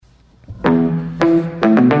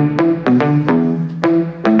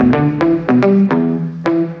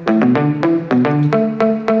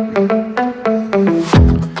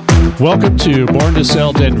to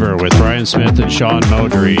Sell Denver with Brian Smith and Sean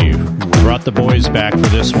Modry. We brought the boys back for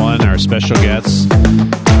this one. Our special guests,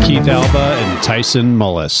 Keith Alba and Tyson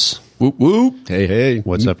Mullis. Whoop, whoop. Hey.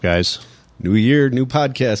 What's up, guys? New year, new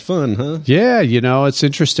podcast. Fun, huh? Yeah, it's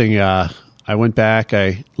interesting. I went back.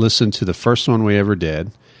 I listened to the first one we ever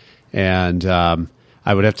did, and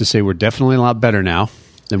I would have to say we're definitely a lot better now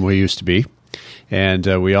than we used to be. And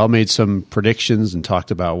we all made some predictions and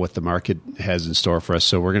talked about what the market has in store for us.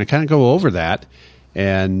 So we're going to kind of go over that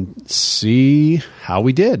and see how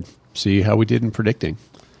we did in predicting.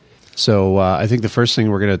 So I think the first thing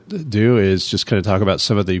we're going to do is just kind of talk about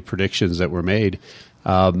some of the predictions that were made.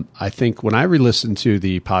 I think when I re-listened to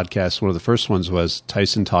the podcast, one of the first ones was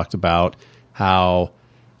Tyson talked about how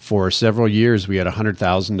for several years we had a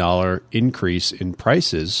 $100,000 increase in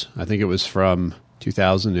prices. I think it was from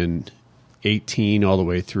 2018 all the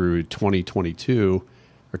way through 2022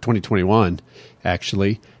 or 2021,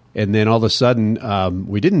 actually. And then all of a sudden,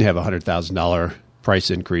 we didn't have a $100,000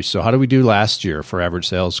 price increase. So how did we do last year for average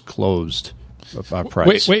sales closed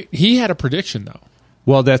price? Wait. He had a prediction, though.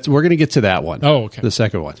 Well, we're going to get to that one. Oh, okay. The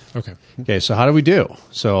second one. Okay, so how did we do?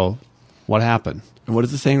 So what happened? And what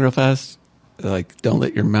is the saying real fast? Like, don't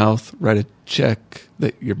let your mouth write a check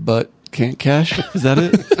that your butt can't cash? Is that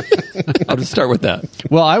it? I'll just start with that.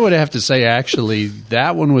 Well, I would have to say, actually,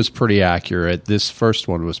 that one was pretty accurate. This first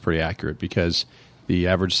one was pretty accurate because the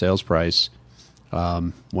average sales price went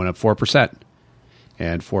up 4%.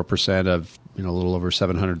 And 4% of a little over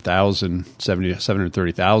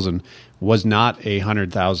 730,000 was not a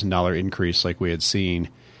 $100,000 increase like we had seen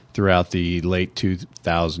throughout the late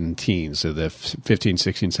 2000 teens, so the 15,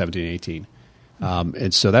 16, 17, 18.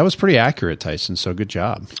 And so that was pretty accurate, Tyson. So good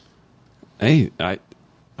job. Hey, I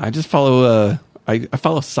just follow I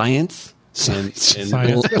follow science and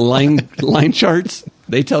line charts.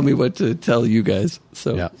 They tell me what to tell you guys.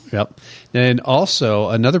 So yep. And also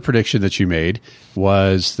another prediction that you made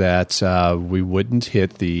was that we wouldn't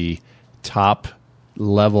hit the top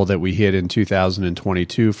level that we hit in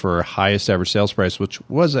 2022 for highest ever sales price, which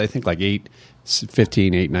was I think like $815,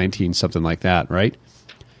 $819, something like that, right?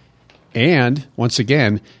 And once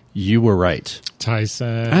again, you were right,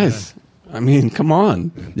 Tyson. Guys, I mean, come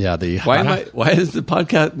on. Yeah. Why is the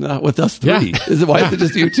podcast not with us three? Yeah. Why is it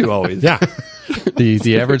just you two always? Yeah.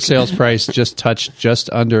 The average sales price just touched just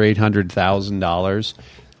under $800,000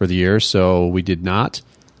 for the year, so we did not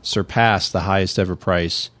surpass the highest ever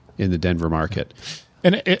price in the Denver market.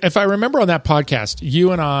 And if I remember on that podcast,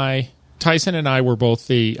 you and I, Tyson and I, were both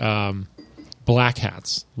the black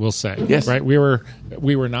hats, we'll say. Yes. Right? We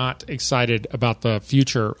were not excited about the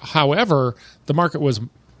future. However, the market was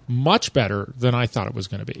much better than I thought it was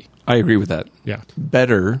going to be. I agree with that. Yeah.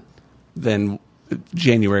 Better than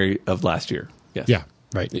January of last year. Yes. Yeah.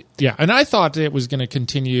 Right. Yeah. And I thought it was going to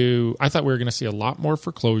continue. I thought we were going to see a lot more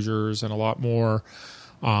foreclosures and a lot more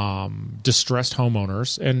distressed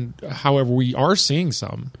homeowners. And however, we are seeing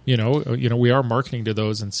some, we are marketing to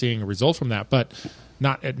those and seeing a result from that, but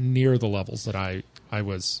not at near the levels that I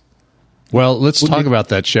was. Well, let's talk about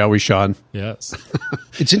that, shall we, Sean? Yes.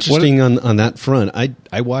 It's interesting on that front.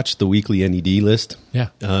 I watch the weekly NED list.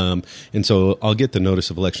 Yeah. And so I'll get the notice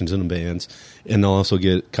of elections and bans, and I'll also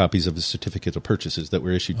get copies of the certificate of purchases that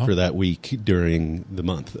were issued for that week during the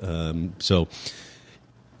month. So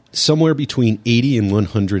somewhere between 80 and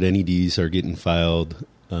 100 NEDs are getting filed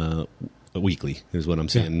weekly, is what I'm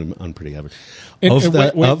saying on pretty average.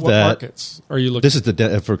 What markets are you looking at? This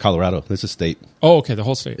is for Colorado. This is state. Oh, okay, the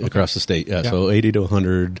whole state. Okay. Across the state, yeah. So 80 to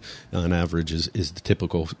 100 on average is the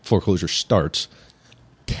typical foreclosure starts.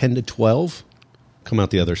 10 to 12 come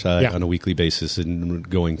out the other side on a weekly basis and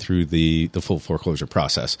going through the full foreclosure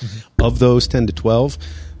process. Mm-hmm. Of those 10 to 12,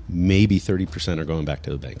 maybe 30% are going back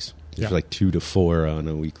to the banks. There's like 2 to 4 on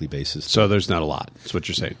a weekly basis. So there's not a lot. That's what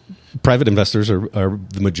you're saying. Private investors are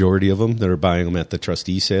the majority of them that are buying them at the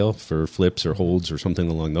trustee sale for flips or holds or something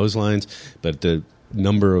along those lines. But the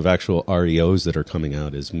number of actual REOs that are coming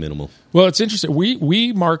out is minimal. Well, it's interesting.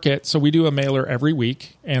 We market, so we do a mailer every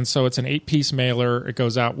week. And so it's an 8-piece mailer. It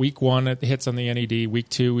goes out week 1, it hits on the NED. Week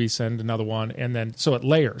 2, we send another one. And then, so it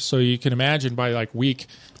layers. So you can imagine by like week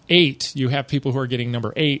 8, you have people who are getting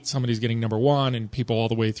number 8, somebody's getting number 1, and people all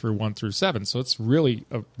the way through 1 through 7. So it's really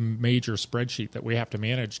a major spreadsheet that we have to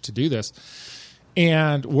manage to do this.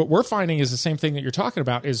 And what we're finding is the same thing that you're talking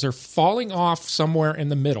about, is they're falling off somewhere in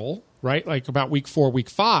the middle, right? Like about week 4, week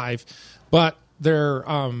 5, but they're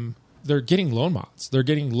getting loan mods. They're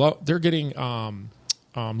getting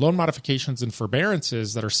loan modifications and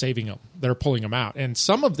forbearances that are saving them, that are pulling them out. And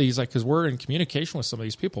some of these, like, because we're in communication with some of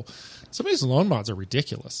these people, some of these loan mods are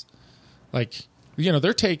ridiculous. Like,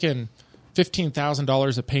 they're taking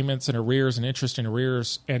 $15,000 of payments and arrears and interest in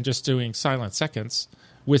arrears and just doing silent seconds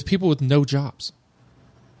with people with no jobs.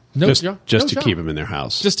 Just to keep them in their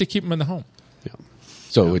house. Just to keep them in the home. Yeah.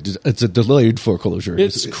 So it's a delayed foreclosure.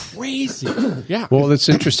 It's crazy. Yeah. Well, that's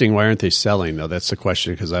interesting. Why aren't they selling, though? That's the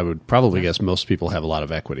question, because I would probably guess most people have a lot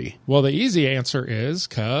of equity. Well, the easy answer is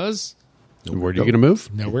because... Where are you going to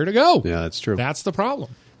move? Nowhere to go. Yeah, that's true. That's the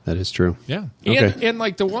problem. That is true. Yeah. Okay. And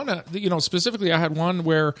like the one, specifically I had one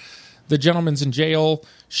where the gentleman's in jail.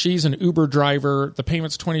 She's an Uber driver. The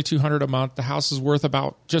payment's $2,200 a month. The house is worth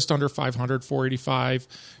about just under $500, $485.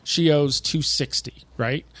 She owes $260,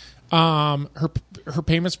 right? Her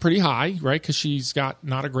payment's pretty high, right? Because she's got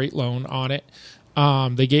not a great loan on it.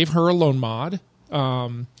 They gave her a loan mod.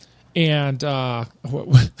 Now I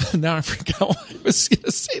forgot why I was going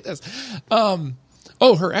to say this.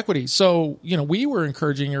 Her equity. So, we were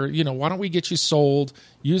encouraging her, why don't we get you sold,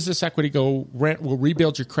 use this equity, go rent, we'll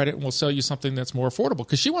rebuild your credit, and we'll sell you something that's more affordable.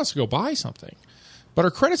 Because she wants to go buy something. But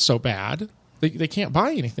her credit's so bad, they can't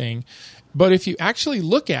buy anything. But if you actually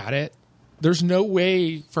look at it, there's no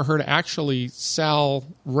way for her to actually sell,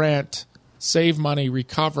 rent, save money,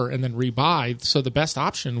 recover, and then rebuy. So the best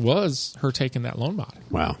option was her taking that loan mod.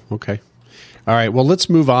 Wow. Okay. All right. Well, let's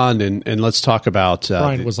move on and let's talk about.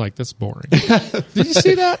 Brian was like, "That's boring." Did you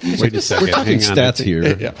see that? Wait a second. We're talking stats here.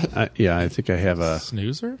 Yeah. I think I have a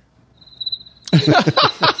snoozer.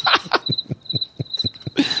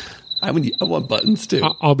 I want buttons too.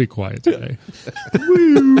 I'll be quiet today.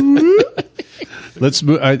 Let's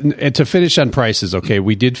move. And to finish on prices, okay,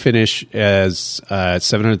 we did finish as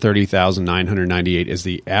 $730,998 as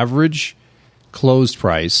the average closed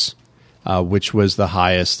price, which was the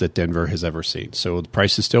highest that Denver has ever seen. So the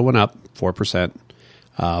prices still went up 4%,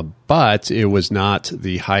 but it was not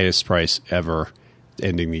the highest price ever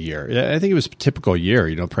ending the year. I think it was a typical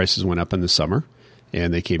year. Prices went up in the summer,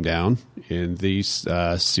 and they came down in the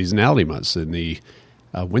seasonality months in the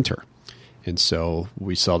winter. And so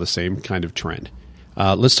we saw the same kind of trend.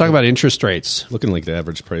 Let's talk about interest rates. Looking like the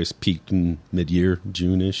average price peaked in mid-year,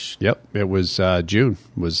 June-ish. Yep, it was June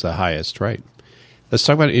was the highest, right? Let's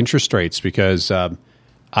talk about interest rates because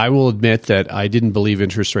I will admit that I didn't believe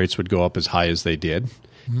interest rates would go up as high as they did.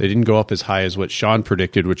 Mm-hmm. They didn't go up as high as what Sean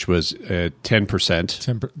predicted, which was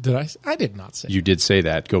 10%. Did I? I did not say. You did say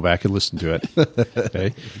that. Go back and listen to it.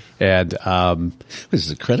 Okay, and this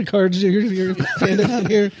is a credit cards you're handing out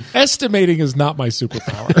here. Estimating is not my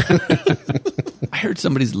superpower. I heard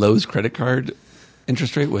somebody's Lowe's credit card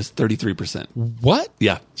interest rate was 33%. What?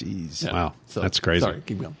 Yeah. Jeez. Yeah. Wow. So, that's crazy. Sorry,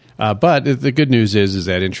 keep going. But the good news is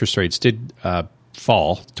that interest rates did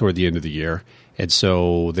fall toward the end of the year. And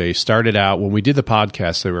so they started out, when we did the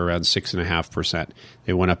podcast, they were around 6.5%.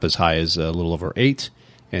 They went up as high as a little over 8%.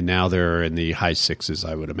 And now they're in the high 6s,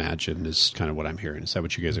 I would imagine, is kind of what I'm hearing. Is that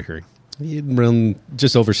what you guys are hearing? Around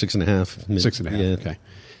just over 6.5. 6.5, yeah. Okay.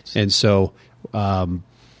 And so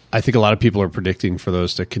I think a lot of people are predicting for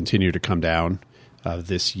those to continue to come down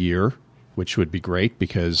this year, which would be great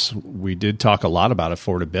because we did talk a lot about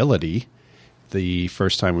affordability the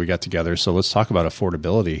first time we got together. So let's talk about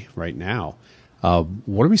affordability right now.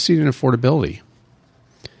 What are we seeing in affordability?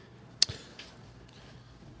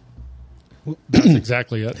 That's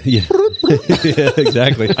exactly it. Yeah. Yeah,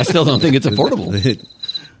 exactly. I still don't think it's affordable.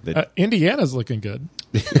 Indiana's looking good.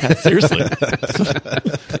 Yeah, seriously.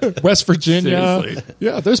 West Virginia. Seriously.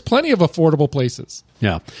 Yeah, there's plenty of affordable places.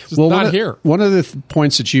 Yeah. Just not here. One of the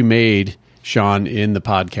points that you made, Sean, in the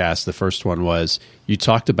podcast, the first one was you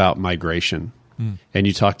talked about migration. And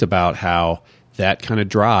you talked about how that kind of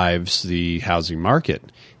drives the housing market.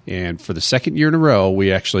 And for the second year in a row,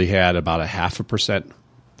 we actually had about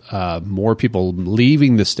 0.5% more people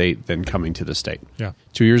leaving the state than coming to the state. Yeah.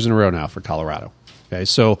 2 years in a row now for Colorado. Okay,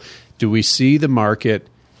 so do we see the market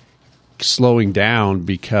slowing down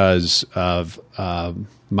because of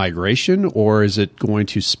migration, or is it going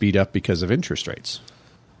to speed up because of interest rates?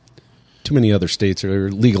 Too many other states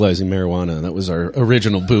are legalizing marijuana. That was our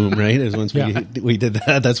original boom, right? As once we did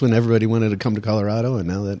that, that's when everybody wanted to come to Colorado. And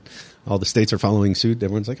now that all the states are following suit,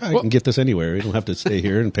 everyone's like, I can get this anywhere. You don't have to stay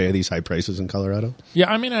here and pay these high prices in Colorado.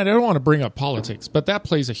 Yeah, I mean, I don't want to bring up politics, but that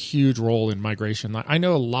plays a huge role in migration. I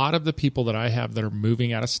know a lot of the people that I have that are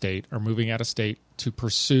moving out of state are moving out of state to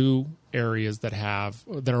pursue areas that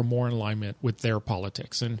are more in alignment with their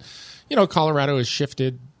politics. And, Colorado has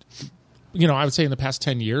shifted, I would say in the past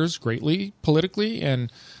 10 years greatly politically. And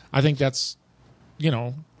I think that's,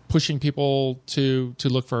 pushing people to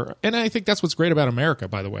look for, and I think that's what's great about America,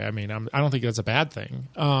 by the way. I mean, I don't think that's a bad thing.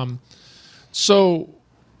 So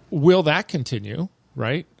will that continue?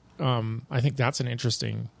 Right. I think that's an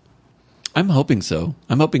interesting I'm hoping so.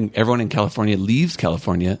 I'm hoping everyone in California leaves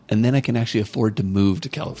California, and then I can actually afford to move to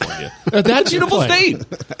California. That's a beautiful state.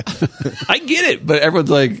 I get it, but everyone's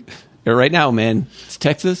like, right now, man, it's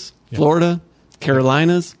Texas, Florida,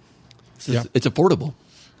 Carolinas. It's affordable.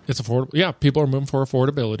 It's affordable. Yeah, people are moving for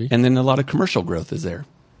affordability. And then a lot of commercial growth is there.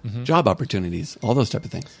 Job opportunities, all those type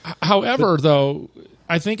of things. However, though,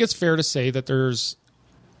 I think it's fair to say that there's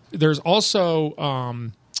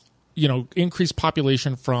also increased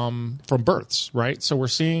population from births, right? So we're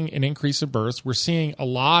seeing an increase in births. We're seeing a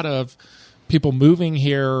lot of people moving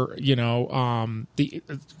here.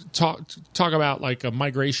 Talk about like a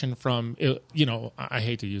migration from I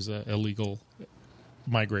hate to use a illegal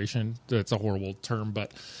migration. That's a horrible term,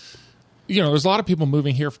 but there's a lot of people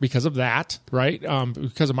moving here because of that, right?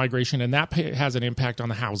 Because of migration, and that has an impact on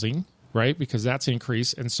the housing, right? Because that's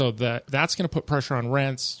increased, and so that's going to put pressure on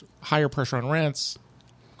rents. Higher pressure on rents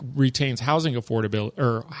retains housing affordability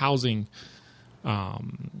or housing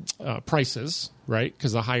prices, right?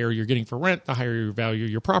 Because the higher you're getting for rent, the higher you value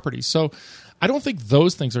your property. So I don't think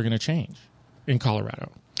those things are going to change in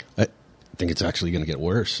Colorado. I think it's actually going to get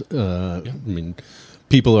worse. I mean,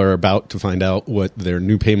 people are about to find out what their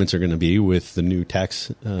new payments are going to be with the new tax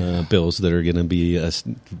bills that are going to be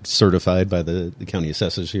certified by the county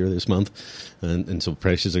assessors here this month. And so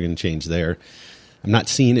prices are going to change there. I'm not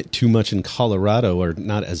seeing it too much in Colorado, or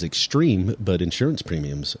not as extreme, but insurance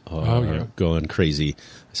premiums are going crazy.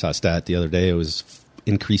 I saw a stat the other day. It was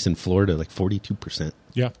increase in Florida, like 42%.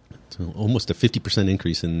 Yeah. So almost a 50%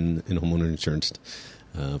 increase in homeowner insurance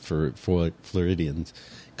for Floridians.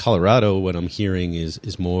 Colorado, what I'm hearing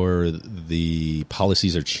is more the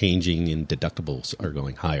policies are changing and deductibles are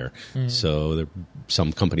going higher. So there are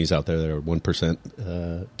some companies out there that are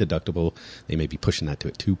 1% deductible. They may be pushing that to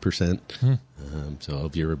 2%. So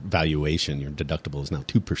of your valuation, your deductible is now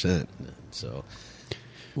 2%. So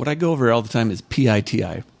what I go over all the time is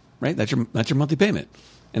PITI, right? That's your monthly payment,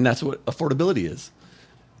 and that's what affordability is.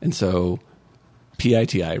 And so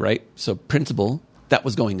PITI, right? So principal, that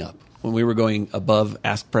was going up. When we were going above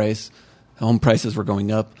ask price, home prices were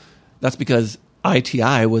going up. That's because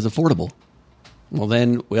ITI was affordable. Well,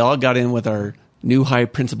 then we all got in with our new high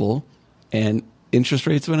principal, and interest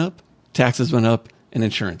rates went up, taxes went up, and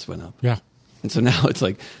insurance went up. Yeah. And so now it's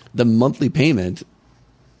like the monthly payment,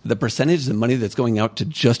 the percentage of money that's going out to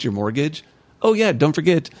just your mortgage. Oh, yeah, don't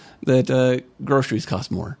forget that groceries cost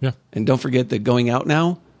more. Yeah. And don't forget that going out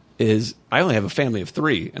now is, I only have a family of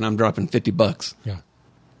 3, and I'm dropping $50. Yeah.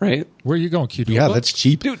 Right? Where are you going, cute? yeah, that's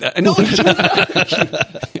cheap. Dude, I know.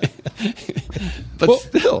 But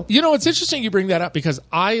still. It's interesting you bring that up, because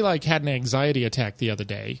I had an anxiety attack the other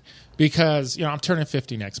day because, I'm turning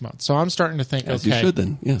 50 next month. So I'm starting to think, As you should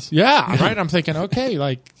then, yes. Yeah, right? I'm thinking, okay,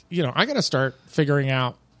 I got to start figuring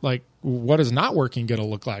out, what is not working going to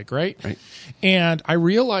look like, right? Right. And I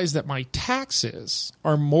realized that my taxes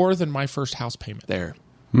are more than my first house payment. There.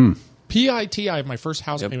 PITI, my first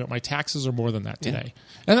house payment, my taxes are more than that today.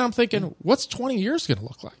 And then I'm thinking, what's 20 years going to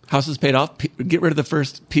look like? House is paid off. Get rid of the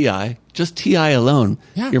first PI. Just TI alone.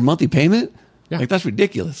 Yeah. Your monthly payment? Yeah. That's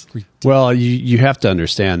ridiculous. Well, you have to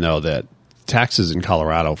understand, though, that taxes in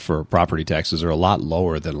Colorado for property taxes are a lot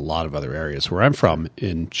lower than a lot of other areas. Where I'm from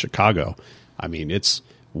in Chicago, I mean, it's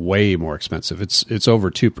way more expensive. It's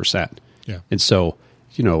over 2%. Yeah. And so,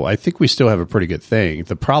 I think we still have a pretty good thing.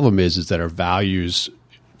 The problem is that our values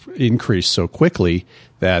increase so quickly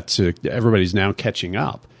that everybody's now catching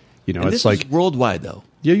up. And it's this is worldwide, though.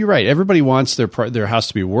 Yeah, you're right. Everybody wants their house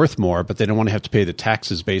to be worth more, but they don't want to have to pay the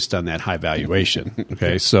taxes based on that high valuation.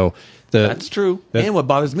 Okay, so that's true. And what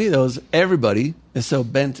bothers me, though, is everybody is so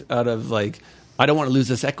bent out of I don't want to lose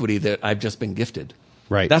this equity that I've just been gifted.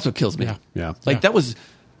 Right. That's what kills me. Yeah. That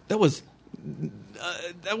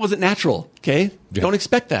wasn't natural. Okay, don't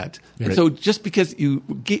expect that. Yeah. So just because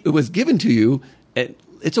it was given to you,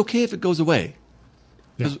 it's okay if it goes away.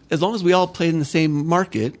 Yeah. As long as we all play in the same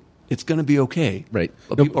market, it's going to be okay. Right.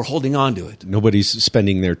 But people are holding on to it. Nobody's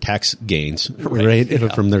spending their tax gains,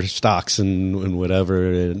 right? From their stocks and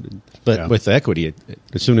whatever. But with the equity,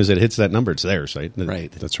 as soon as it hits that number, it's theirs, right?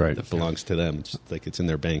 Right. That's right. It belongs to them. It's like it's in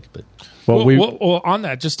their bank. But well, on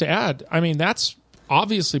that, just to add, I mean, that's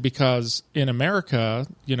obviously because in America,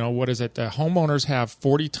 what is it? The homeowners have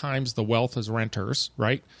 40 times the wealth as renters,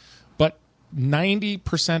 right? But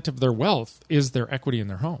 90% of their wealth is their equity in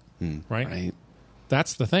their home, right? Right.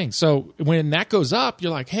 That's the thing. So when that goes up,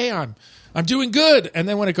 you're like, hey, I'm doing good. And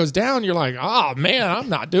then when it goes down, you're like, oh, man, I'm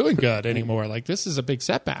not doing good anymore. This is a big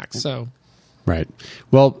setback. So, right.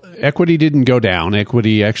 Well, equity didn't go down.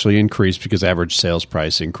 Equity actually increased because average sales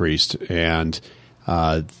price increased. And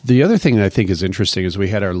the other thing that I think is interesting is we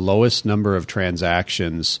had our lowest number of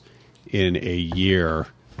transactions in a year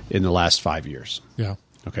in the last 5 years. Yeah.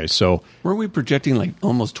 Okay, so Were we projecting like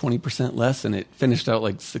almost 20% less, and it finished out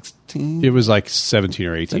like 16? it was like 17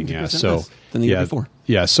 or 18, yeah. 17% So less than the year before.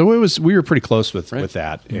 Yeah, so we were pretty close with Right.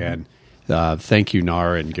 that. And thank you,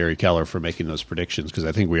 NAR and Gary Keller, for making those predictions, because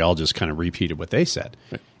I think we all just kind of repeated what they said.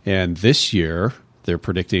 Right. And this year, they're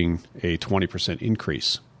predicting a 20%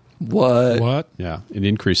 increase. What? Yeah, an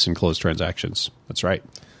increase in closed transactions. That's right.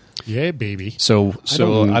 Yeah, baby. So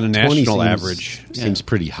on a 20 national seems- average, seems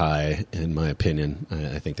pretty high in my opinion.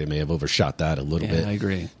 I think they may have overshot that a little Yeah, bit. I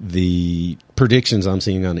agree. The predictions I'm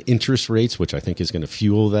seeing on interest rates, which I think is going to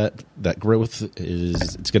fuel that growth,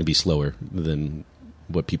 is it's going to be slower than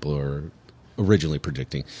what people are originally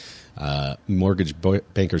predicting. Mortgage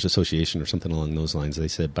Bankers Association or something along those lines, they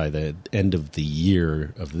said by the end of the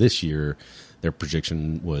year of this year, their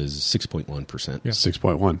projection was 6.1%.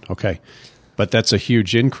 6.1. Okay. But that's a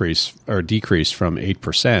huge increase or decrease from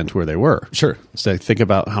 8% where they were. Sure. So think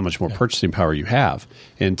about how much more purchasing power you have.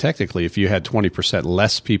 And technically, if you had 20%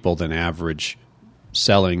 less people than average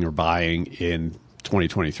selling or buying in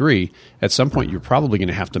 2023, at some point you're probably going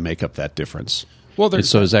to have to make up that difference. Well, And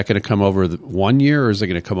so is that going to come over 1 year, or is it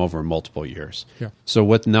going to come over multiple years? Yeah. So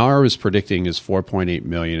what NAR is predicting is 4.8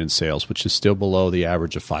 million in sales, which is still below the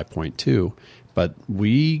average of 5.2. But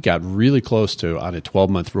we got really close to, on a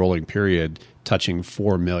 12-month rolling period, touching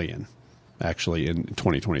 4 million, actually, in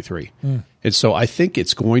 2023. And so I think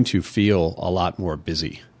it's going to feel a lot more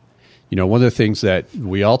busy. You know, one of the things that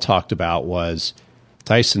we all talked about was,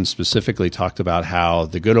 Tyson specifically talked about how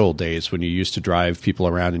the good old days when you used to drive people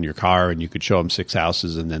around in your car and you could show them 6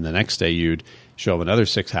 houses, and then the next day you'd show them another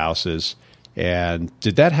 6 houses. And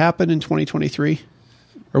did that happen in 2023?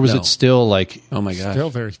 Or was No. it still like... Oh my gosh. Still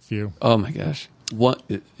very few. Oh my gosh. What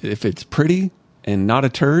if it's pretty and not a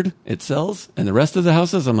turd, it sells, and the rest of the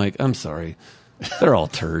houses, I'm like, I'm sorry, they're all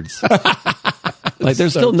turds. Like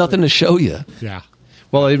there's still nothing to show you. Yeah.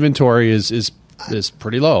 Well, inventory is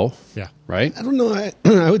pretty low, Yeah. right? I don't know.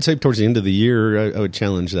 I would say towards the end of the year, I would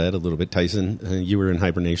challenge that a little bit. Tyson, you were in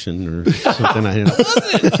hibernation or something. I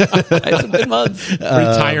had some good months.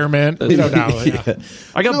 Retirement. No doubt. Yeah.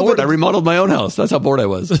 I got bored. I remodeled my own house. That's how bored I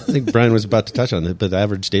was. I think Brian was about to touch on it, but the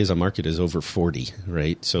average days on market is over 40,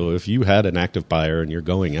 right? So if you had an active buyer and you're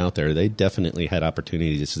going out there, they definitely had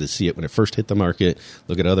opportunities to see it when it first hit the market,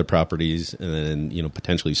 look at other properties, and then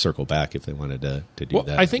potentially circle back if they wanted to do Well,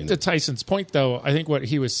 that. I think to Tyson's point, though, I think what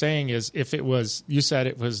he was saying is if it was, you said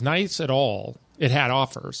it was nice at all, it had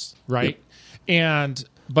offers, right?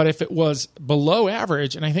 But if it was below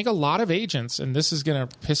average, and I think a lot of agents, and this is going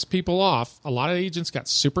to piss people off, a lot of agents got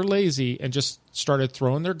super lazy and just started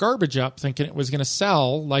throwing their garbage up thinking it was going to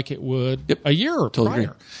sell like it would a year Totally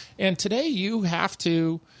prior. And today you've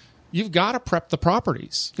got to prep the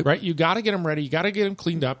properties, right? You got to get them ready. You got to get them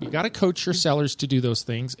cleaned up. You got to coach your sellers to do those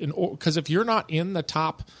things. Because if you're not in the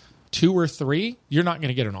top 2 or 3, you're not going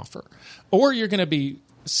to get an offer, or you're going to be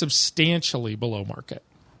substantially below market,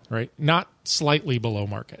 right? Not slightly below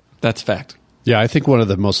market. That's fact. Yeah, I think one of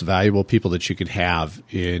the most valuable people that you can have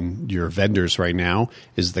in your vendors right now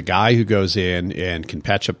is the guy who goes in and can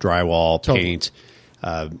patch up drywall, paint,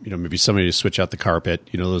 maybe somebody to switch out the carpet,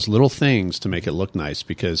 those little things to make it look nice.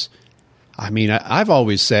 Because, I've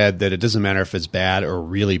always said that it doesn't matter if it's bad or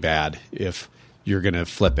really bad if you're going to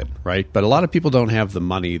flip it, right? But a lot of people don't have the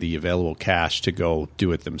money, the available cash to go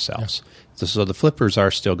do it themselves. Yeah. So the flippers are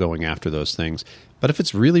still going after those things. But if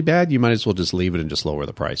it's really bad, you might as well just leave it and just lower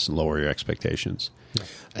the price and lower your expectations. Yeah.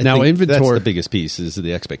 Now, inventory, that's the biggest piece is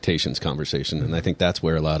the expectations conversation, and I think that's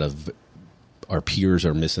where a lot of our peers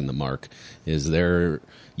are missing the mark.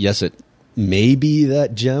 Yes, it may be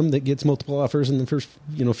that gem that gets multiple offers in the first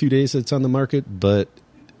few days it's on the market, but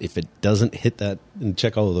if it doesn't hit that and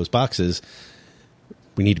check all of those boxes,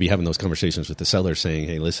 we need to be having those conversations with the seller saying,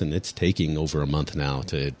 hey, listen, it's taking over a month now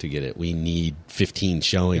to get it. We need 15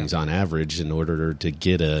 showings on average in order to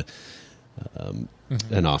get an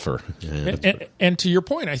offer. And to your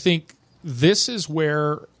point, I think this is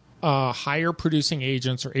where higher producing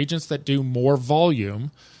agents or agents that do more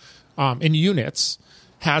volume in units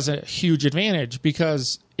has a huge advantage,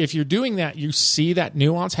 because if you're doing that, you see that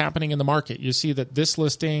nuance happening in the market. You see that this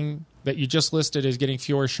listing that you just listed is getting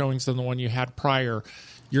fewer showings than the one you had prior.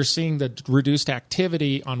 You're seeing the reduced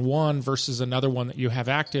activity on one versus another one that you have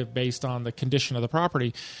active based on the condition of the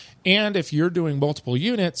property. And if you're doing multiple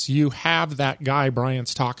units, you have that guy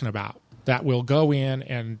Brian's talking about that will go in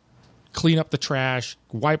and clean up the trash,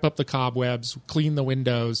 wipe up the cobwebs, clean the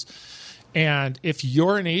windows. And if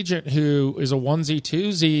you're an agent who is a onesie,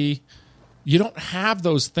 twosie, you don't have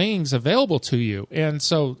those things available to you. And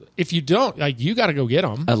so if you don't, like, you got to go get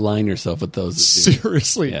them. Align yourself with those.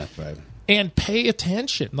 Seriously. Yeah. Right. And pay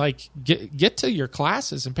attention. Like, get to your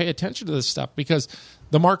classes and pay attention to this stuff because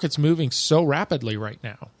the market's moving so rapidly right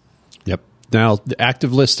now. Yep. Now, the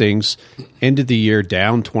active listings ended the year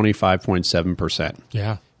down 25.7%.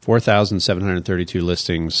 Yeah. 4,732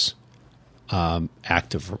 listings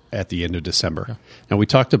active at the end of December. Yeah. Now, we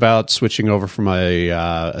talked about switching over from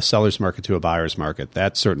a seller's market to a buyer's market.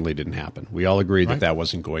 That certainly didn't happen. We all agreed that that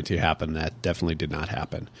wasn't going to happen. That definitely did not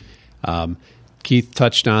happen. Keith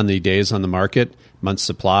touched on the days on the market. Month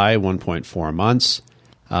supply, 1.4 months.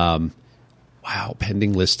 Wow,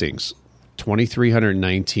 pending listings,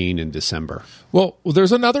 2,319 in December. Well,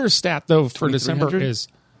 there's another stat, though, for December is...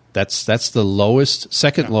 That's the lowest,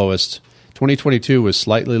 second lowest. 2022 was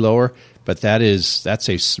slightly lower, but that's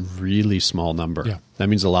a really small number. Yeah. That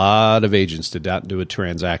means a lot of agents did not do a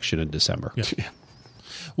transaction in December. Yeah.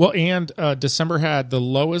 Well, and December had the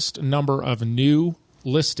lowest number of new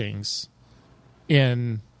listings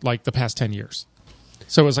in like the past 10 years.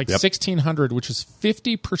 So it was like 1,600, which is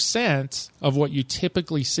 50% of what you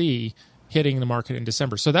typically see hitting the market in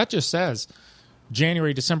December. So that just says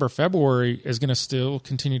January, December, February is going to still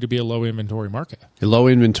continue to be a low inventory market. A low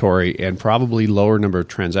inventory and probably lower number of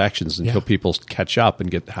transactions until people catch up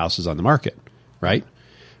and get the houses on the market, right?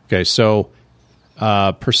 Okay, so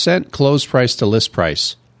percent close price to list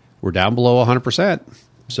price, we're down below 100%.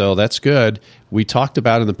 So that's good. We talked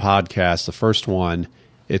about in the podcast, the first one,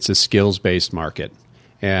 it's a skills-based market.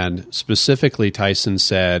 And specifically, Tyson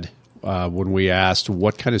said, when we asked,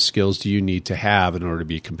 what kind of skills do you need to have in order to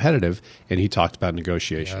be competitive? And he talked about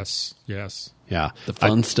negotiation. Yes. Yeah. The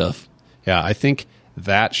fun stuff. Yeah, I think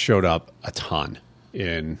that showed up a ton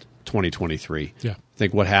in 2023. Yeah. I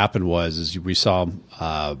think what happened was we saw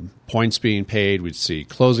points being paid. We'd see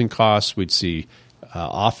closing costs. We'd see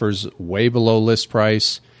offers way below list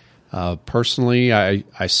price. Personally,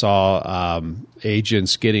 I saw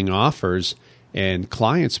agents getting offers and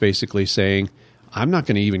clients basically saying, I'm not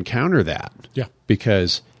going to even counter that. Yeah.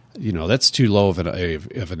 Because, that's too low of an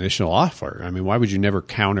initial offer. I mean, why would you never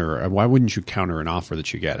counter? Why wouldn't you counter an offer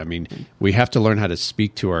that you get? I mean, we have to learn how to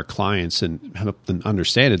speak to our clients and help them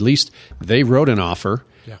understand. At least they wrote an offer,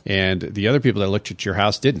 and the other people that looked at your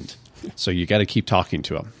house didn't. So you got to keep talking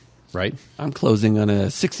to them, right? I'm closing on a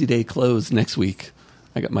 60-day close next week.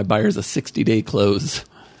 I got my buyers a 60-day close.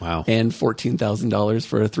 Wow. And $14,000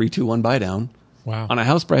 for a 3-2-1 buy down. Wow. On a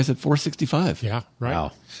house price at $465. Yeah, right.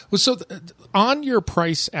 Wow. Well, so on your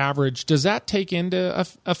price average, does that take into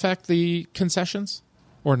effect the concessions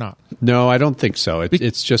or not? No, I don't think so.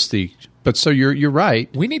 It's just but so you're right.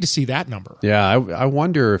 We need to see that number. Yeah, I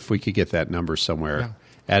wonder if we could get that number somewhere. Yeah.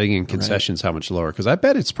 Adding in concessions, how much lower? Because I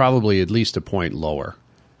bet it's probably at least a point lower.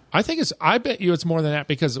 I bet you it's more than that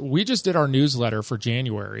because we just did our newsletter for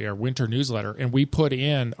January, our winter newsletter, and we put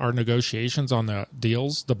in our negotiations on the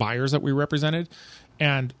deals, the buyers that we represented,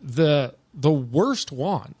 and the worst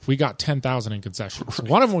one, we got 10,000 in concessions. Right.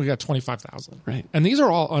 One of them we got 25,000. Right. And these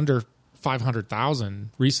are all under 500,000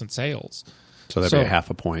 recent sales. So that'd be a half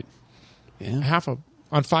a point. Yeah.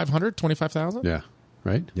 On 500, 25,000? Yeah.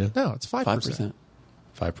 Right? Yeah. No, it's 5%.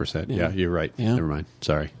 5%. Yeah, you're right. Yeah. Never mind.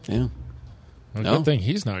 Sorry. Yeah. Well, good thing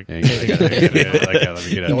he's not. Let me get out.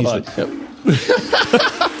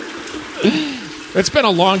 It's been a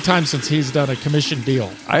long time since he's done a commission deal.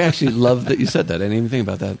 I actually love that you said that. I didn't even think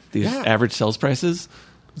about that. These average sales prices,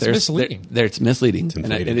 it's misleading. It's misleading. It's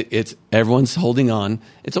inflated. And it's everyone's holding on.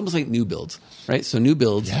 It's almost like new builds, right? So new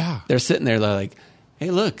builds, they're sitting there like,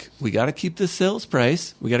 hey, look, we got to keep this sales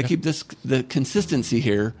price. We got to keep the consistency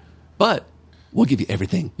here, but we'll give you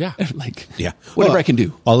everything. Yeah. Whatever I can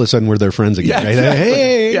do. All of a sudden, we're their friends again. Yeah,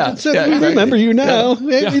 right? exactly. Hey, we remember you now.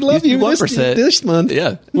 Hey, we love you this month.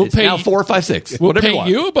 Yeah. We'll it's pay now 4, 5, 6. We'll whatever pay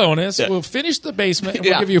you a bonus. Yeah. We'll finish the basement. And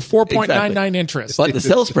we'll give you 4.99 interest. But the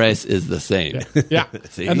sales price is the same. Yeah.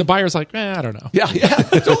 And the buyer's like, I don't know. Yeah.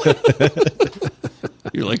 Totally.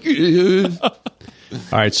 You're like,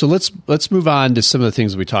 all right. So let's move on to some of the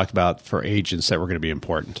things we talked about for agents that were going to be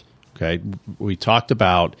important. Okay. We talked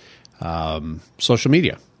about social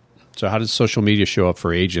media. So how does social media show up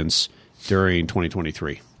for agents during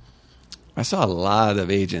 2023? I saw a lot of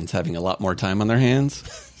agents having a lot more time on their hands.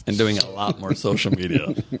 and doing a lot more social media.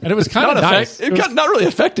 And it was kind of nice. Not really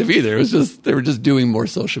effective either. It was just they were just doing more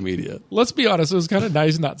social media. Let's be honest, it was kind of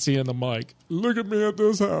nice not seeing the mic. Look at me at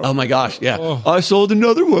this house. Oh my gosh, yeah. Oh. I sold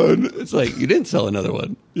another one. It's like, you didn't sell another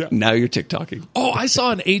one. Yeah. Now you're TikToking. Oh, I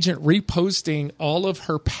saw an agent reposting all of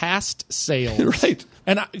her past sales. Right.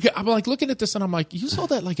 And I'm like looking at this and I'm like, you sold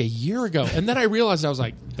that like a year ago. And then I realized, I was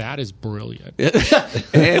like, that is brilliant.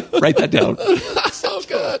 And write that down. So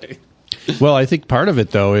good. Well, I think part of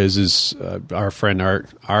it, though, is our friend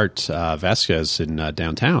Art Vasquez in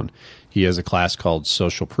downtown. He has a class called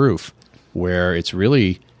Social Proof, where it's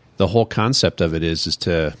really the whole concept of it is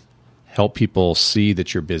to help people see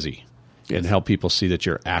that you're busy and help people see that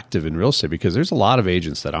you're active in real estate, because there's a lot of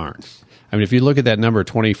agents that aren't. I mean, if you look at that number,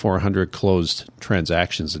 2,400 closed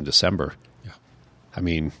transactions in December, I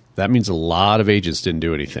mean, that means a lot of agents didn't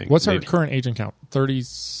do anything. What's our current agent count?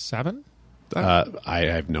 37? I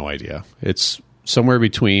have no idea. It's somewhere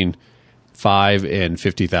between 5 and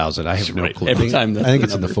 50,000. I have no clue. Every time I think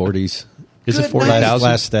it's in the 40s. Is it 40,000?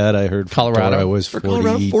 Last stat I heard, Colorado was For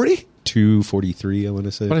Colorado, 40? 43, I want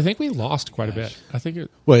to say. But I think we lost quite a bit. I think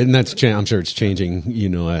it. Well, and that's I'm sure it's changing.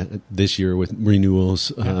 This year with renewals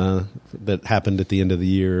that happened at the end of the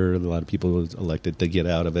year, a lot of people was elected to get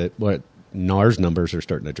out of it. But NAR's numbers are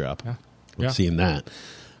starting to drop. Yeah. We're seeing that.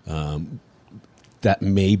 That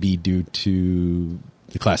may be due to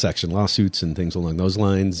the class action lawsuits and things along those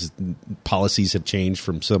lines. Policies have changed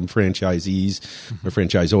from some franchisees or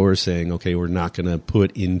franchisors saying, okay, we're not going to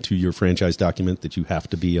put into your franchise document that you have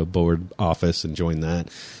to be a board office and join that.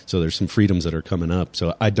 So there's some freedoms that are coming up.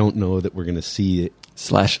 So I don't know that we're going to see it.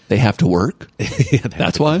 / they have to work.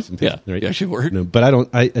 That's why. Yeah, right. You actually work. No, but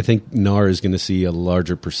I think NAR is going to see a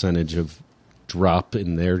larger percentage of drop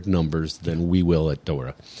in their numbers than we will at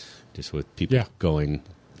Dora. Just with people going,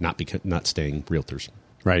 not staying realtors.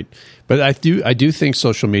 Right. But I do think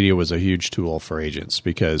social media was a huge tool for agents,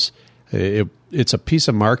 because it's a piece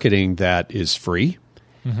of marketing that is free.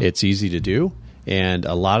 Mm-hmm. It's easy to do. And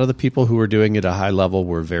a lot of the people who were doing it at a high level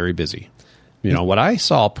were very busy. What I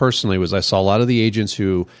saw personally was I saw a lot of the agents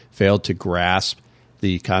who failed to grasp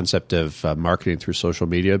the concept of marketing through social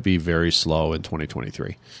media be very slow in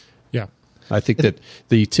 2023. Yeah. I think that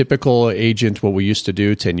the typical agent, what we used to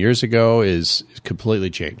do 10 years ago, is completely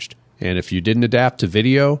changed. And if you didn't adapt to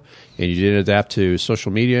video, and you didn't adapt to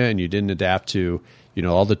social media, and you didn't adapt to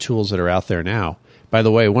all the tools that are out there now. By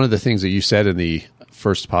the way, one of the things that you said in the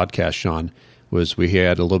first podcast, Sean, was we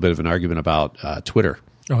had a little bit of an argument about Twitter.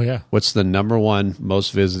 Oh, yeah. What's the number one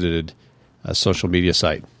most visited social media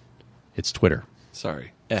site? It's Twitter.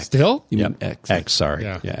 Sorry. X. Still? You mean X. X, sorry.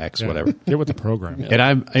 Yeah, X, whatever. Get with the program.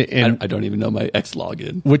 Yeah. And I don't even know my X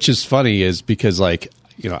login. Which is funny is because, I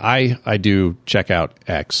do check out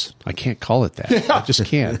X. I can't call it that. I just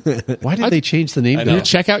can't. Why did they change the name? You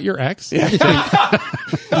check out your X? Yeah.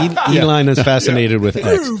 Elon is fascinated with X.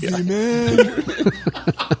 Groovy, man.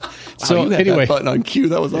 So you had anyway, that button on cue.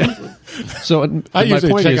 That was awesome. So I my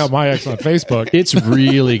usually point check is, out my X on Facebook. It's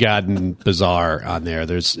really gotten bizarre on there.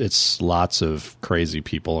 It's lots of crazy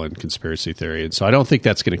people and conspiracy theory, and so I don't think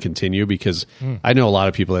that's going to continue, because I know a lot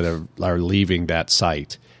of people that are leaving that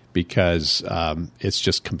site because it's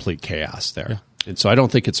just complete chaos there. Yeah. And so I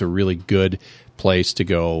don't think it's a really good place to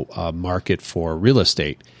go market for real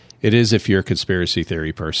estate. It is if you're a conspiracy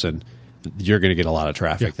theory person. You're going to get a lot of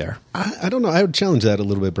traffic there. I don't know. I would challenge that a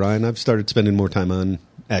little bit, Brian. I've started spending more time on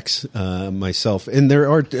X myself. And there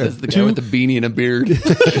are the guy with the beanie and a beard.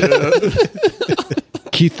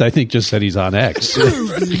 Keith, I think, just said he's on X.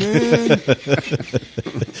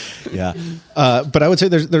 Yeah. But I would say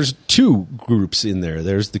there's two groups in there.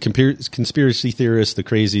 There's the conspiracy theorists, the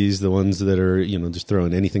crazies, the ones that are, just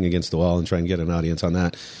throwing anything against the wall and trying to get an audience on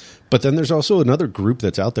that. But then there's also another group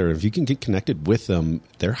that's out there. If you can get connected with them,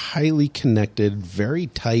 they're highly connected, very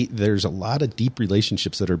tight. There's a lot of deep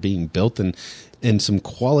relationships that are being built and some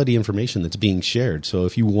quality information that's being shared. So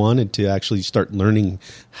if you wanted to actually start learning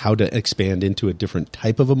how to expand into a different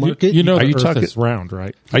type of a market. The Earth is round,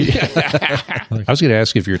 right? I was going to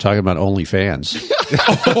ask if you were talking about OnlyFans.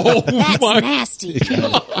 That's nasty.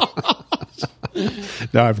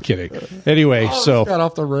 No, I'm kidding. Anyway, so got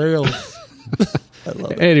off the rails.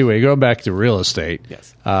 Anyway, going back to real estate.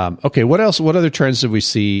 Yes. Okay, what else? What other trends did we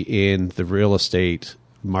see in the real estate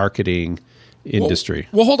marketing industry?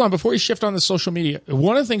 Well, hold on. Before we shift on the social media,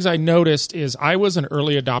 one of the things I noticed is I was an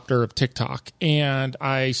early adopter of TikTok, and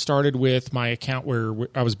I started with my account where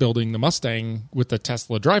I was building the Mustang with the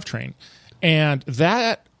Tesla drivetrain. And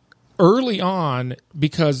that early on,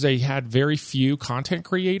 because they had very few content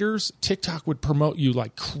creators, TikTok would promote you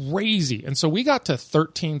like crazy. And so we got to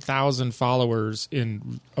 13,000 followers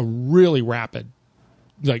in a really rapid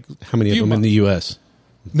like How many of few them in months. the U.S.?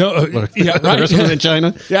 No, yeah, The rest of them right. in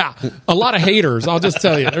China? Yeah, a lot of haters. I'll just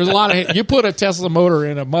tell you, there's a lot of you put a Tesla motor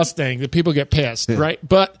in a Mustang, that people get pissed, right?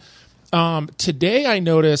 But today I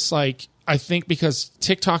notice, like, I think because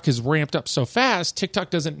TikTok has ramped up so fast,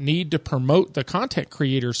 TikTok doesn't need to promote the content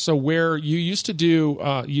creators. So where you used to do,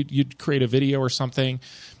 you'd create a video or something,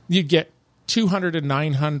 you'd get 200 and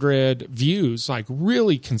 900 views, like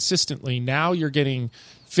really consistently. Now you're getting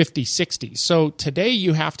 50, 60. So today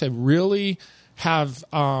you have to really have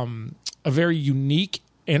a very unique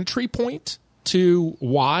entry point to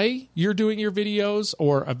why you're doing your videos,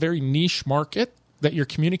 or a very niche market that you're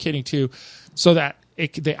communicating to, so that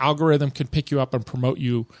the algorithm can pick you up and promote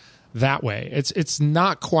you that way. It's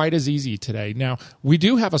not quite as easy today. Now, we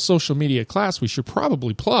do have a social media class we should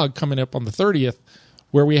probably plug coming up on the 30th,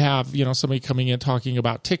 where we have, somebody coming in talking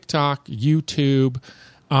about TikTok, YouTube,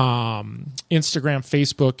 Instagram,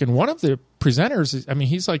 Facebook. And one of the presenters,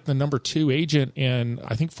 he's like the number 2 agent in,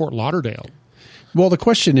 I think, Fort Lauderdale. Well, the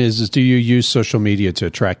question is do you use social media to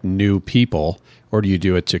attract new people, or do you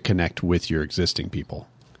do it to connect with your existing people?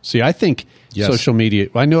 See, I think social media,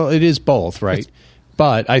 I know it is both, right?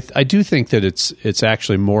 But I do think that it's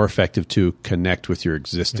actually more effective to connect with your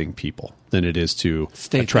existing people than it is to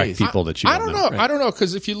attract people that you don't know. Right? I don't know,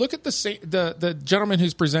 because if you look at the gentleman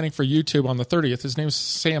who's presenting for YouTube on the 30th, his name is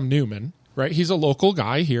Sam Newman, right? He's a local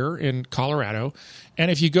guy here in Colorado. And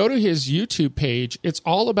if you go to his YouTube page, it's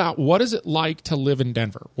all about what is it like to live in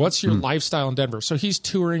Denver? What's your lifestyle in Denver? So he's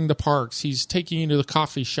touring the parks. He's taking you to the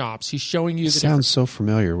coffee shops. He's showing you the Sounds so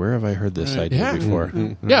familiar. Where have I heard this idea before?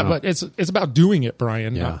 Yeah, but it's about doing it,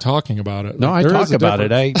 Brian, not talking about it. No, Like, I there talk is a about it.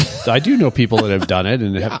 difference. I do know people that have done it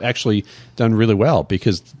and have actually done really well,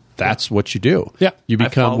 because that's what you do. Yeah. You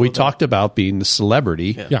become, we talked about being the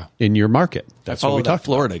celebrity in your market. That's what we talked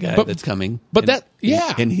Florida guy that's coming. But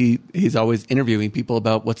And he's always interviewing people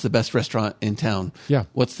about what's the best restaurant in town. Yeah.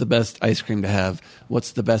 What's the best ice cream to have?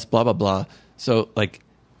 What's the best blah, blah, blah. So, like,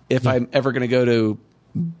 if I'm ever going to go to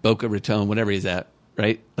Boca Raton, whatever he's at,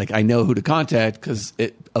 right? Like, I know who to contact, because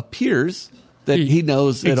it appears that he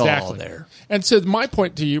knows it all there. And so my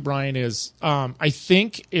point to you, Brian, is I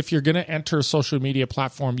think if you're going to enter a social media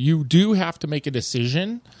platform, you do have to make a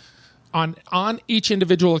decision on each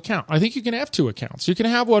individual account. I think you can have 2 accounts. You can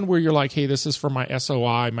have one where you're like, hey, this is for my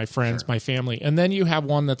SOI, my friends, my family. And then you have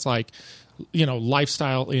one that's like,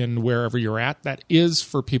 lifestyle in wherever you're at. That is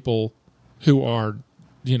for people who are,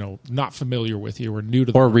 not familiar with you or new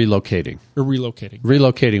to the market. relocating. Or relocating.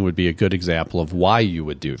 Relocating would be a good example of why you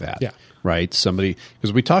would do that. Yeah. Right? Somebody,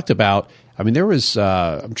 because we talked about, there was,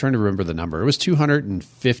 I'm trying to remember the number. It was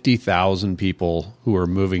 250,000 people who are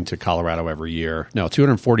moving to Colorado every year. No,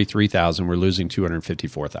 243,000. We're losing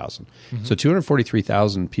 254,000. So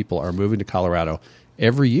 243,000 people are moving to Colorado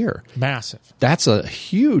every year. Massive. That's a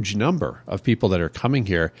huge number of people that are coming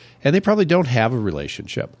here, and they probably don't have a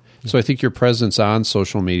relationship. So I think your presence on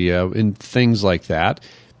social media and things like that,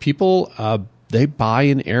 people, they buy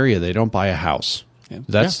an area. They don't buy a house.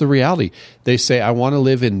 That's the reality. They say, I want to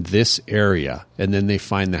live in this area, and then they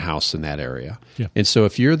find the house in that area. Yeah. And so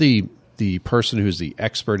if you're the person who's the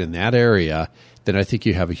expert in that area, then I think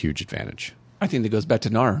you have a huge advantage. I think that goes back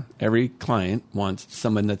to NAR. Every client wants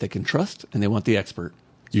someone that they can trust, and they want the expert.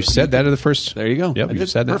 You said that in the first. There you go. Yep, you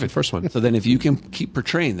said that in the first one. So then if you can keep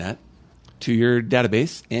portraying that to your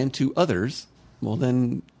database and to others, well,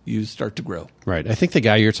 then you start to grow. Right. I think the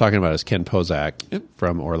guy you're talking about is Ken Pozak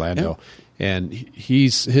from Orlando. Yep. And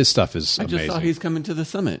his stuff is amazing. I just saw he's coming to the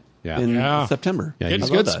summit in September. Yeah, he's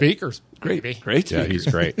good speakers. Great Yeah, speaker. he's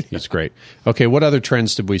great. He's great. Okay, what other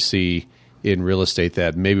trends did we see in real estate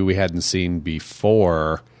that maybe we hadn't seen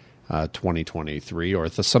before 2023, or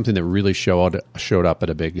something that really showed up at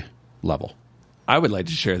a big level? I would like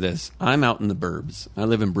to share this. I'm out in the burbs. I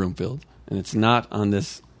live in Broomfield, and it's not on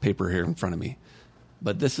this paper here in front of me.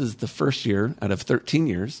 But this is the first year out of 13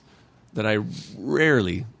 years that I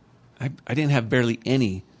didn't have barely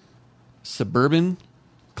any suburban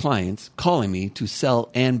clients calling me to sell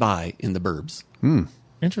and buy in the burbs.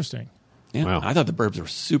 Interesting. Yeah, Wow. I thought the burbs were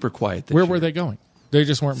super quiet this Where year. were they going? They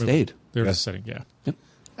just weren't moving. Stayed. They were just sitting, Yep.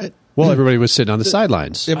 Well, everybody was sitting on the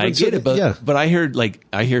sidelines. I get it, but I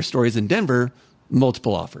hear stories in Denver,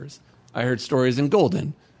 multiple offers. I heard stories in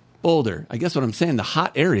Golden, Boulder. I guess what I'm saying, the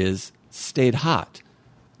hot areas stayed hot.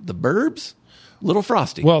 The burbs, little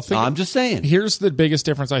frosty. Well, I'm just saying. Here's the biggest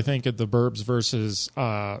difference, I think, at the burbs versus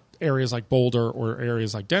areas like Boulder or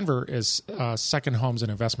areas like Denver is second homes and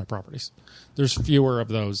investment properties. There's fewer of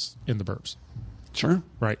those in the burbs. Sure.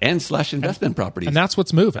 Right. And / investment properties. And that's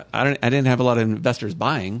what's moving. I didn't have a lot of investors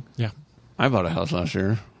buying. Yeah. I bought a house last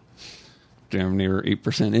year. Damn near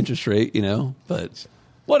 8% interest rate, but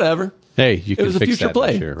whatever. Hey, you can It was a fix future that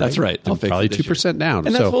play. this year, right? That's right. I'll fix Probably it this 2% down.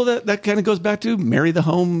 And so that kind of goes back to marry the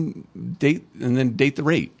home, date, and then date the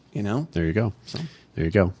rate. there you go. There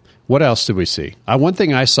you go. What else did we see? One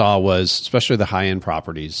thing I saw was, especially the high-end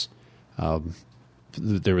properties,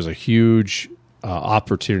 there was a huge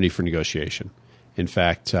opportunity for negotiation. In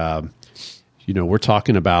fact, we're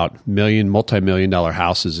talking about multi-million-dollar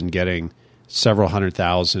houses and getting several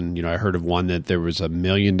 $100,000. I heard of one that there was $1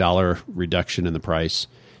 million reduction in the price.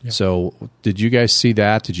 Yeah. So did you guys see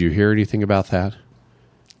that? Did you hear anything about that?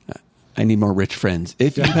 I need more rich friends.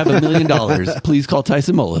 If you have $1 million, please call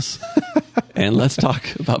Tyson Mullis and let's talk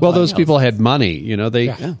about. Well, those people had money. They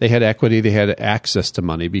had equity. They had access to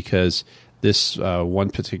money because this one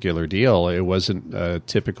particular deal, it wasn't a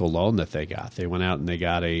typical loan that they got. They went out and they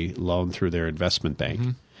got a loan through their investment bank.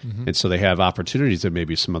 Mm-hmm. And so they have opportunities that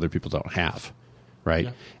maybe some other people don't have, right?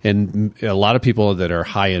 Yeah. And a lot of people that are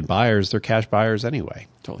high-end buyers, they're cash buyers anyway.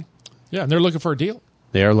 Totally. Yeah, and they're looking for a deal.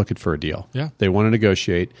 They are looking for a deal. Yeah. They want to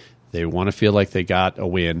negotiate. They want to feel like they got a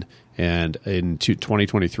win. And in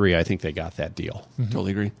 2023, I think they got that deal. Mm-hmm.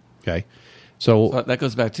 Totally agree. Okay. So that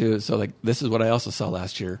goes back to, this is what I also saw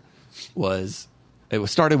last year, it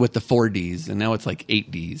started with the 4Ds, and now it's like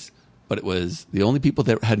 8Ds. But it was the only people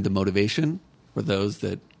that had the motivation were those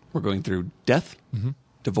that were going through death,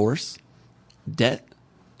 divorce, debt,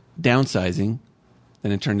 downsizing,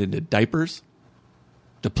 then it turned into diapers,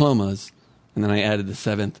 diplomas, and then I added the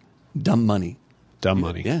 7th, dumb money. Dumb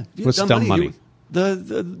money. Yeah. What's dumb money?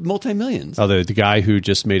 The multi-millions. Oh, the guy who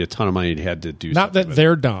just made a ton of money and had to do Not something that with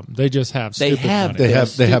they're dumb. They just have They stupid have money.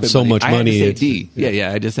 They have so much I money. had to say D.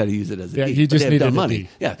 Yeah. I just had to use it as a D. you But just they have needed dumb a money. D.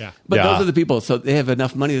 Yeah. Yeah. But Yeah. those are the people. So they have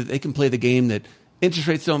enough money that they can play the game that interest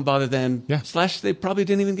rates don't bother them. Yeah. / they probably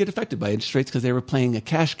didn't even get affected by interest rates because they were playing a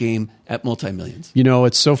cash game at multi-millions.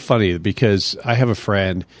 It's so funny because I have a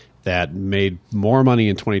friend that made more money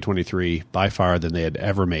in 2023 by far than they had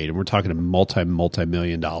ever made. And we're talking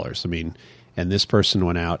multi-million dollars. I mean, and this person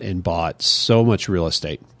went out and bought so much real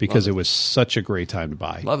estate because it was such a great time to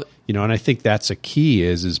buy. Love it. And I think that's a key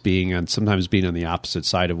is sometimes being on the opposite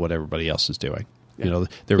side of what everybody else is doing. Yeah.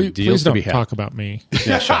 There were Please deals to don't be had. talk about me.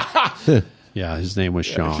 Yeah, Sean. Yeah, his name was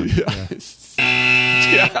Sean.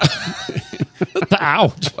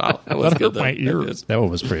 Ouch. Wow, that was That good, hurt my though. ears. That one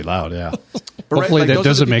was pretty loud, yeah. But right, Hopefully like, that those are the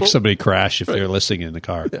doesn't make people- somebody crash if they're listening in the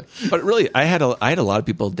car. Yeah. But really, I had a lot of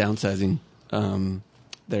people downsizing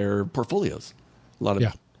their portfolios. A lot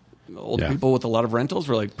of old Yeah. people with a lot of rentals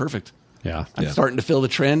were like, perfect. Yeah. I'm starting to feel the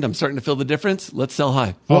trend. I'm starting to feel the difference. Let's sell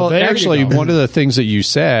high. Well, Well, there you actually, go. one of the things that you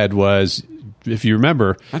said was, if you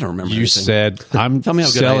remember, I don't remember You anything. said, "I'm Tell me how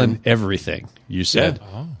good I selling am." everything." You said,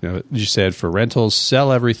 Yeah. you said for rentals,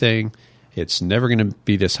 sell everything. It's never going to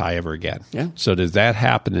be this high ever again. Yeah. So does that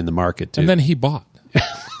happen in the market too? And then he bought.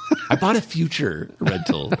 I bought a future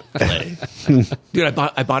rental play. Dude, I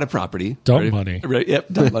bought a property. Dumb Right? money. Right, yep,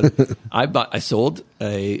 dumb money. I sold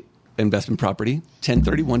a investment property,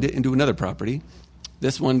 1031'd it into another property.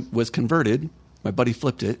 This one was converted. My buddy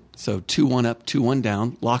flipped it. So 2-1 up, 2-1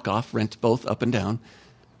 down, lock off, rent both up and down.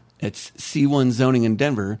 It's C1 zoning in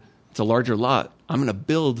Denver. It's a larger lot. I'm going to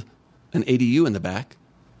build an ADU in the back,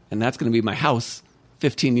 and that's going to be my house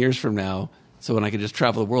 15 years from now. So when I can just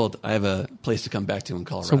travel the world, I have a place to come back to in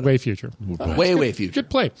Colorado. So way future. Way future. Good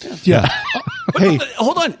play. Yeah. But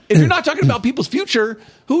hold on. If you're not talking about people's future,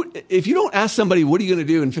 if you don't ask somebody, what are you going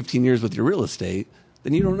to do in 15 years with your real estate,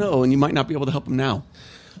 then you don't know, and you might not be able to help them now.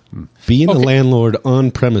 Being a landlord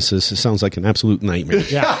on premises sounds like an absolute nightmare.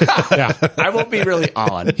 Yeah. Yeah. I won't be really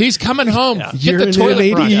on. He's coming home. Get You're the in an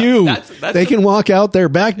toilet brush. ADU. That's They can walk out their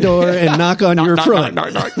back door and knock on your front.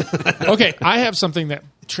 Okay, I have something that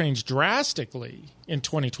changed drastically in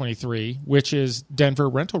 2023, which is Denver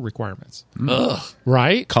rental requirements.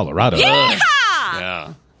 Right? Colorado.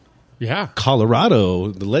 Yeah. Yeah. Colorado,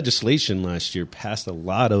 the legislation last year passed a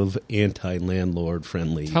lot of anti-landlord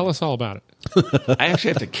friendly. Tell us all about it. I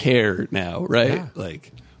actually have to care now, right? Yeah.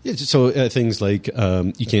 Like, Yeah, so things like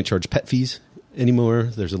you can't charge pet fees anymore.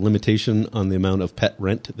 There's a limitation on the amount of pet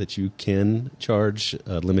rent that you can charge,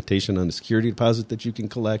 a limitation on the security deposit that you can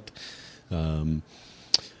collect.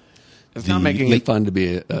 it's not making it fun to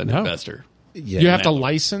be an investor. Yeah. You have to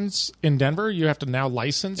license in Denver. You have to now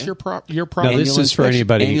license your property. Now, this is for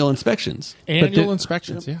anybody. Annual inspections. Annual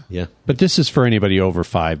inspections. Yeah. Yeah. But this is for anybody over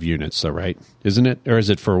 5 units, though, right? Isn't it? Or is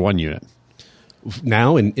it for 1 unit?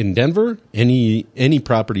 Now in Denver, any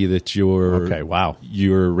property that you're Okay, wow.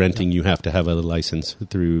 you're renting, you have to have a license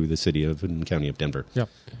through the city of and county of Denver. Yep.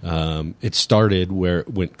 It started where it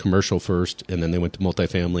went commercial first, and then they went to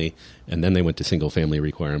multifamily, and then they went to single family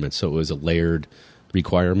requirements. So it was a layered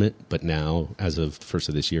requirement, but now, as of the first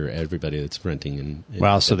of this year, everybody that's renting and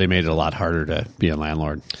Wow, so they made it a lot harder to be a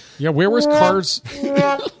landlord. Yeah, where was cars?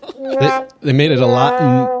 they made it a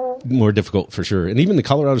lot more difficult for sure. And even the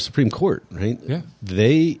Colorado Supreme Court, right? Yeah.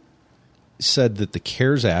 They said that the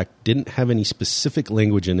CARES Act didn't have any specific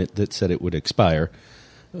language in it that said it would expire.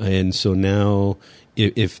 And so now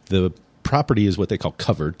if the property is what they call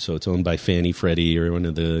covered, so it's owned by Fannie, Freddie, or one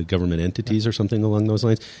of the government entities or something along those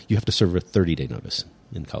lines, you have to serve a 30-day notice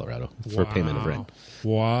in Colorado for payment of rent.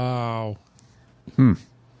 Wow. Well,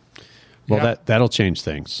 Yeah. that'll change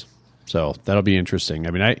things. So that'll be interesting.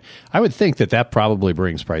 I mean, I would think that probably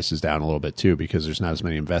brings prices down a little bit too, because there's not as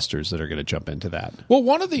many investors that are going to jump into that. Well,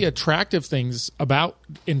 one of the attractive things about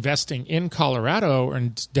investing in Colorado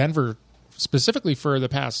and Denver, specifically for the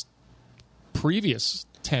past previous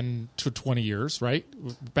 10 to 20 years, right?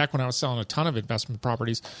 Back when I was selling a ton of investment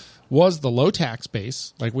properties, was the low tax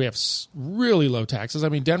base. Like we have really low taxes. I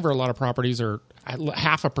mean, Denver, a lot of properties are at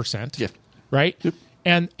 0.5%. Yeah. Right? Yep.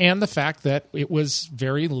 And the fact that it was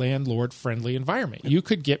very landlord friendly environment. You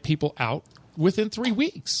could get people out within 3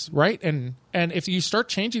 weeks, right? And if you start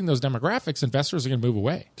changing those demographics, investors are going to move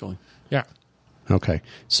away. Totally. Yeah. Okay.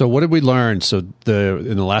 So what did we learn? So in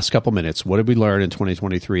the last couple minutes, what did we learn in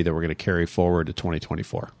 2023 that we're going to carry forward to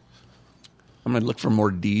 2024? I'm going to look for more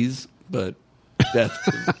D's, but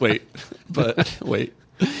wait.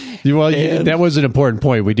 That was an important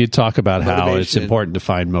point. We did talk about how it's Motivation. important to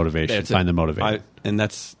find motivation, find the motivator.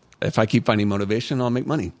 If I keep finding motivation, I'll make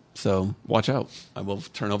money. So watch out. I will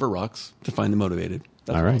turn over rocks to find the motivated.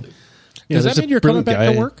 That's All what I'll right. do. Does that there's a mean you're coming brilliant back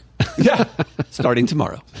to guy- work? Yeah. Starting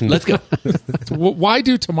tomorrow. Let's go. Why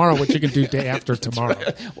do tomorrow what you can do day after tomorrow?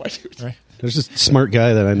 Right? There's this smart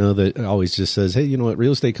guy that I know that always just says, hey, you know what?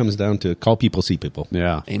 Real estate comes down to call people, see people.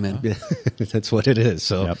 Yeah. Amen. Yeah, that's what it is.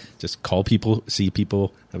 So Yep. just call people, see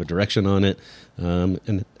people, have a direction on it,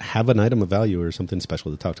 and have an item of value or something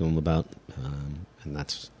special to talk to them about. And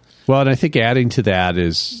that's... Well, and I think adding to that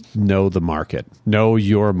is know the market, know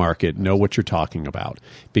your market, know what you're talking about.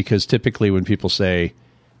 Because typically when people say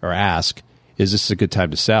or ask, is this a good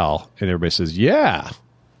time to sell? And everybody says, yeah.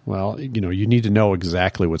 Well, you need to know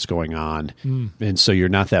exactly what's going on. And so you're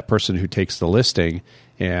not that person who takes the listing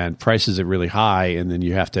and prices it really high, and then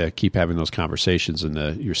you have to keep having those conversations,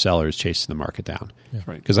 and your seller is chasing the market down. Yeah.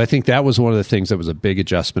 Right. Because I think that was one of the things that was a big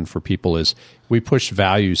adjustment for people is we pushed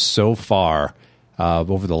values so far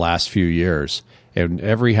over the last few years. And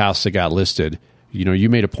every house that got listed, you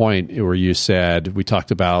made a point where you said, we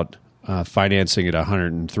talked about financing at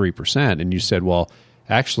 103%. And you said, well,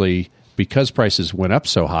 actually, because prices went up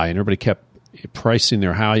so high and everybody kept pricing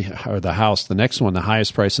the house, the next one, the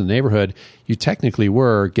highest price in the neighborhood, you technically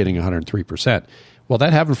were getting 103%. Well,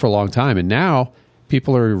 that happened for a long time. And now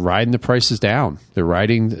people are riding the prices down. They're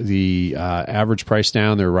riding the average price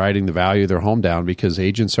down. They're riding the value of their home down because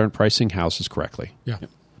agents aren't pricing houses correctly. Yeah.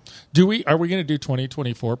 Are we going to do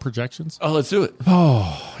 2024 projections? Oh, let's do it.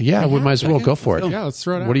 Yeah, we might as well go for it. Yeah, let's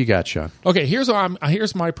throw it out. What do you got, Sean? Okay, here's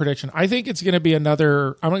my prediction. I think it's going to be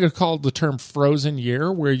another, I'm going to call it the term frozen year,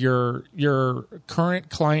 where your current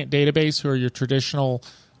client database, who are your traditional,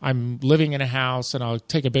 I'm living in a house and I'll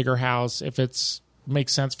take a bigger house if it's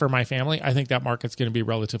makes sense for my family. I think that market's going to be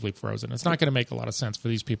relatively frozen. It's not going to make a lot of sense for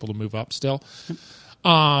these people to move up still.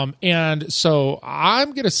 And so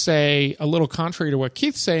I'm going to say, a little contrary to what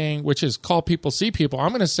Keith's saying, which is call people, see people. I'm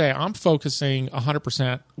going to say I'm focusing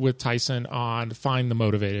 100% with Tyson on find the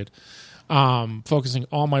motivated, focusing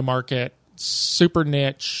all my market, super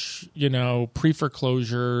niche,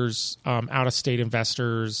 pre-foreclosures, out-of-state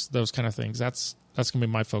investors, those kind of things. That's going to be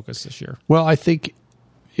my focus this year. Well, I think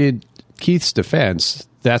in Keith's defense,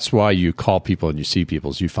 that's why you call people and you see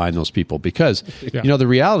people, is you find those people. Because, the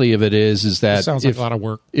reality of it is that... It sounds like a lot of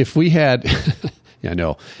work. If we had... Yeah, I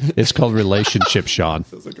know. It's called relationship, Sean.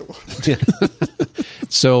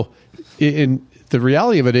 So the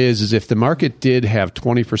reality of it is if the market did have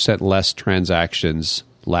 20% less transactions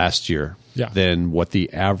last year than what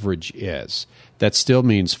the average is, that still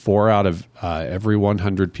means 4 out of every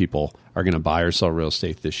 100 people are going to buy or sell real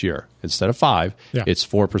estate this year. Instead of 5, it's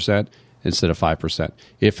 4% instead of 5%.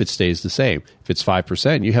 If it stays the same. If it's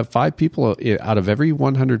 5%, you have 5 people out of every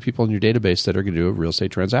 100 people in your database that are going to do a real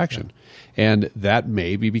estate transaction. And that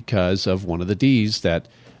may be because of one of the Ds that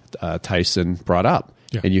Tyson brought up.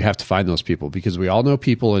 And you have to find those people, because we all know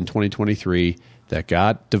people in 2023 that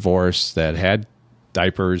got divorced, that had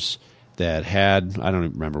diapers, that had, I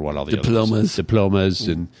don't remember what all the diplomas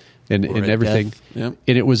and everything. Yep.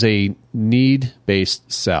 And it was a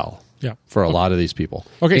need-based sell for a lot of these people.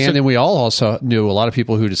 Okay, and then we all also knew a lot of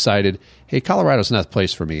people who decided, hey, Colorado's not the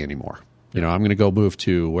place for me anymore. I'm going to go move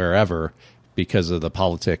to wherever, because of the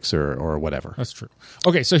politics or whatever. That's true.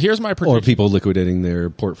 Okay, so here's my prediction. Or people liquidating their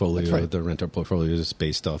portfolio, That's right. their rental portfolios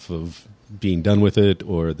based off of being done with it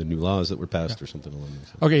or the new laws that were passed or something along those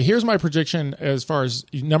lines. Okay, here's my prediction as far as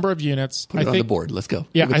number of units. Put it on the board. Let's go.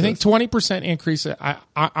 Yeah, Give it I to think us. 20% increase.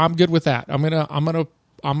 I'm good with that. I'm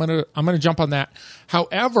gonna jump on that.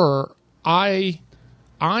 However, I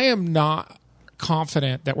am not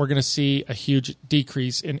confident that we're going to see a huge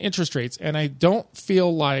decrease in interest rates, and I don't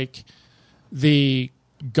feel like the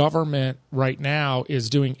government right now is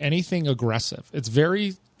doing anything aggressive.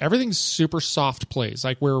 Everything's super soft plays,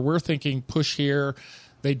 like where we're thinking push here,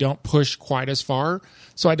 they don't push quite as far.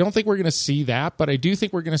 So I don't think we're going to see that, but I do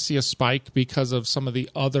think we're going to see a spike because of some of the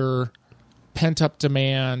other pent up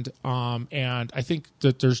demand, and I think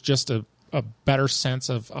that there's just a better sense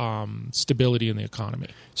of stability in the economy.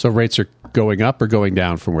 So rates are going up or going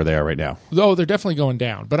down from where they are right now? Though they're definitely going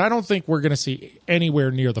down, but I don't think we're going to see anywhere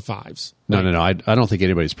near the fives. No. I don't think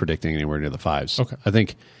anybody's predicting anywhere near the fives. Okay. I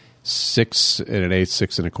think 6 1/8,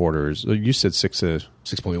 6 1/4. You said 6.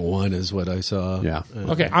 6.1 is what I saw. Yeah.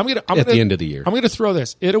 Okay, I'm gonna at the end of the year. I'm gonna throw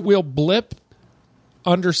this. It will blip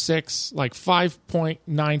under 6, like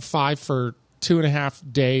 5.95 for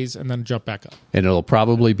 2.5 days, and then jump back up. And it'll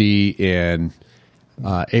probably be in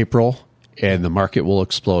April, and the market will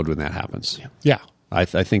explode when that happens. Yeah. I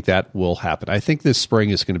think that will happen. I think this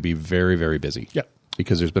spring is going to be very, very busy. Yeah.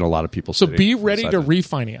 Because there's been a lot of people. So sitting be on the ready to sideline.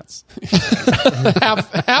 refinance.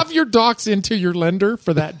 have your docs into your lender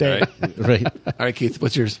for that day. Right. All right, Keith,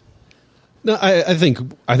 what's yours? No, I think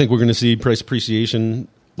we're going to see price appreciation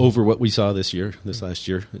over what we saw this last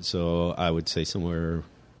year. So I would say somewhere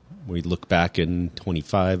we look back in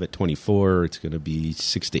 25 at 24, it's going to be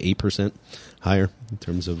 6 to 8% higher in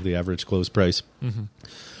terms of the average close price. Mm-hmm.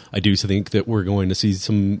 I do think that we're going to see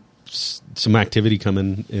some activity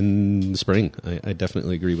coming in the spring. I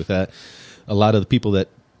definitely agree with that. A lot of the people that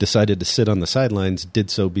decided to sit on the sidelines did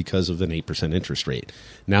so because of an 8% interest rate.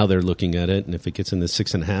 Now they're looking at it, and if it gets into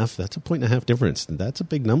 6.5, that's a 1.5 difference. That's a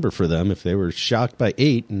big number for them. If they were shocked by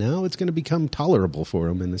 8, now it's going to become tolerable for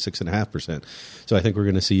them in the 6.5%. So I think we're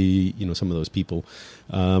going to see some of those people,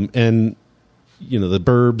 and the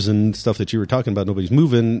burbs and stuff that you were talking about. Nobody's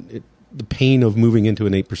moving. The pain of moving into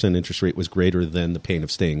an 8% interest rate was greater than the pain of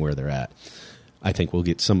staying where they're at. I think we'll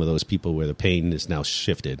get some of those people where the pain is now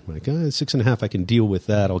shifted. Like, 6.5, I can deal with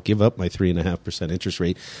that. I'll give up my 3.5% interest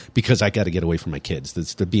rate because I got to get away from my kids.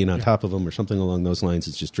 That's the being on top of them or something along those lines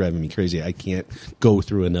is just driving me crazy. I can't go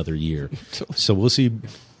through another year. So we'll see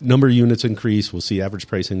number of units increase. We'll see average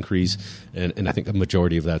price increase. And I think a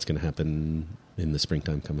majority of that's going to happen in the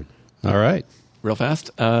springtime coming. All right. Real fast.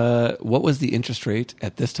 What was the interest rate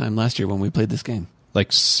at this time last year when we played this game?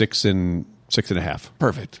 Like 6 and 6.5.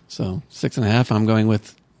 Perfect. So 6.5. I'm going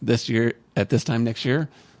with this year at this time next year,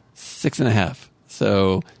 6.5.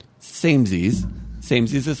 So samesies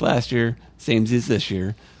as last year, samesies this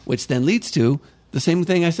year, which then leads to the same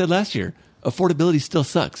thing I said last year. Affordability still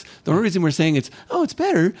sucks. The only reason we're saying it's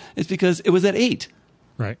better is because it was at 8.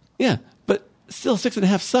 Right. Yeah, but still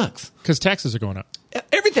 6.5 sucks. Because taxes are going up.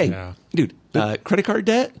 Everything. Yeah. Dude, credit card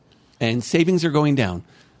debt and savings are going down.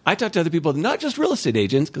 I talk to other people, not just real estate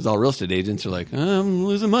agents, because all real estate agents are like, I'm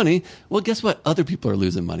losing money. Well, guess what? Other people are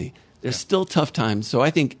losing money. There's still tough times. So I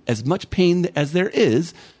think as much pain as there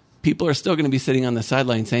is, people are still going to be sitting on the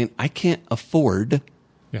sideline saying, I can't afford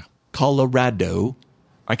Colorado.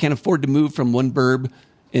 I can't afford to move from one burb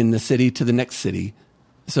in the city to the next city.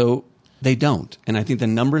 So they don't. And I think the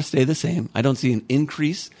numbers stay the same. I don't see an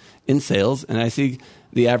increase in sales. And I see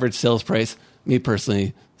the average sales price, me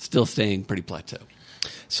personally, still staying pretty plateau.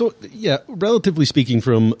 So, yeah, relatively speaking,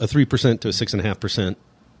 from a 3% to a 6.5%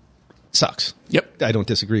 sucks. Yep. I don't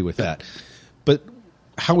disagree with that. But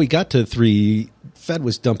how we got to 3, Fed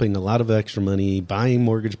was dumping a lot of extra money, buying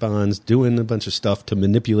mortgage bonds, doing a bunch of stuff to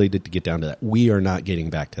manipulate it to get down to that. We are not getting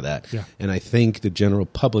back to that. Yeah. And I think the general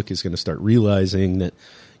public is going to start realizing that,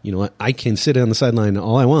 you know what, I can sit on the sideline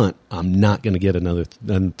all I want. I'm not going to get another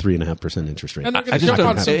 3.5% interest rate. And they're going to jump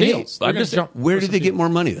on some deals. Where do they get more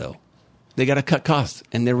money, though? They got to cut costs,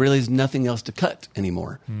 and there really is nothing else to cut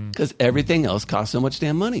anymore because everything else costs so much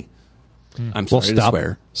damn money. I'm sorry to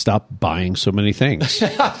swear. Stop buying so many things.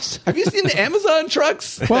 Have you seen the Amazon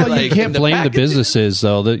trucks? Well, you can't blame the packaging? businesses,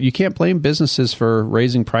 though. You can't blame businesses for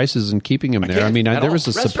raising prices and keeping them there. can't I mean, at there all. was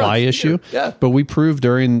a supply Restaurants issue, either. Yeah. but we proved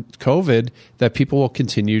during COVID that people will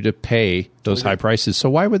continue to pay those high prices. So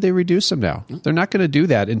why would they reduce them now? They're not going to do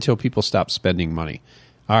that until people stop spending money.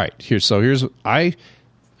 All right, here's I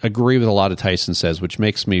agree with a lot of Tyson says, which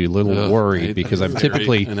makes me a little worried right. because I'm Very,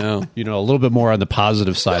 typically, I know. a little bit more on the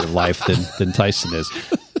positive side of life than Tyson is.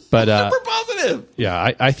 But super positive.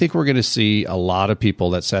 yeah, I think we're going to see a lot of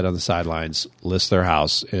people that sat on the sidelines list their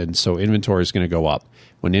house, and so inventory is going to go up.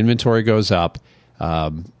 When inventory goes up,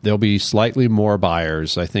 there'll be slightly more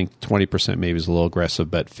buyers. I think 20% maybe is a little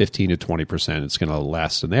aggressive, but 15 to 20% it's going to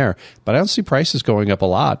last in there. But I don't see prices going up a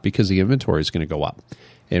lot because the inventory is going to go up.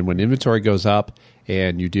 And when inventory goes up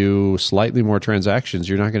and you do slightly more transactions,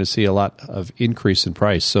 you're not going to see a lot of increase in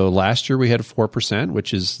price. So last year we had 4%,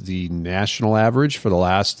 which is the national average for the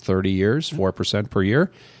last 30 years, 4% per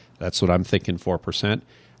year. That's what I'm thinking, 4%.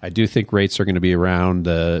 I do think rates are going to be around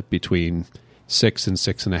between 6 and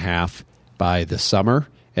 6.5 by the summer,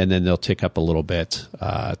 and then they'll tick up a little bit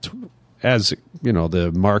as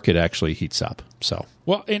the market actually heats up. So,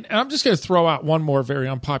 well, and I'm just going to throw out one more very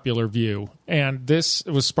unpopular view, and this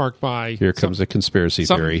was sparked by here comes a conspiracy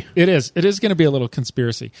theory. It is going to be a little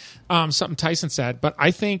conspiracy. Something Tyson said, but I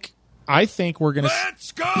think we're going to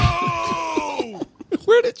Let's go.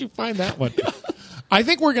 Where did you find that one? I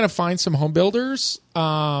think we're going to find some home builders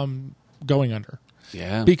going under.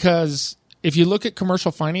 Yeah, because if you look at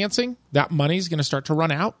commercial financing, that money's going to start to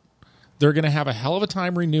run out. They're going to have a hell of a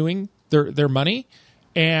time renewing their money,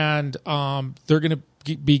 and they're going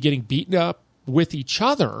to be getting beaten up with each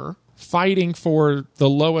other, fighting for the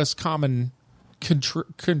lowest common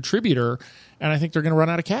contributor, and I think they're going to run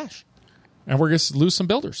out of cash, and we're going to lose some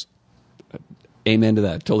builders. Amen to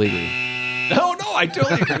that. Totally agree. No, I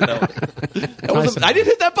totally agree. I didn't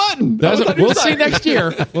hit that button. We'll see next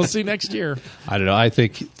year. We'll see next year. I don't know. I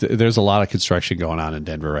think there's a lot of construction going on in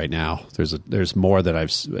Denver right now. There's more that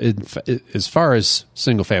as far as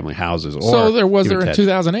single family houses. So there was in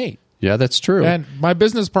 2008. Yeah, that's true. And my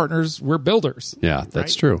business partners were builders. Yeah,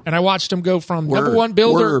 that's true. And I watched them go from number one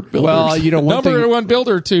builder, number one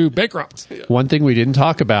builder to bankrupt. One thing we didn't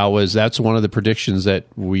talk about was that's one of the predictions that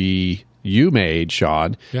you made,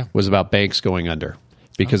 Sean, was about banks going under.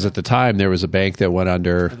 Because at the time, there was a bank that went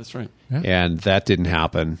under. Oh, that's right. Yeah. And that didn't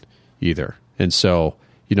happen either. And so,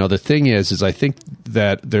 the thing is I think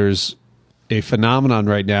that there's a phenomenon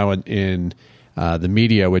right now in the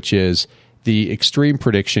media, which is the extreme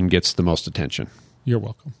prediction gets the most attention. You're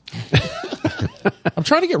welcome. I'm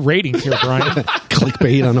trying to get ratings here, Brian.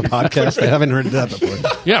 Clickbait on a podcast. I haven't heard that before.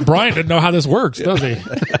 Yeah, Brian didn't know how this works, does he?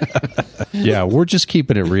 Yeah, we're just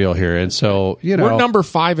keeping it real here. And so, we're number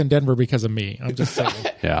 5 in Denver because of me. I'm just saying.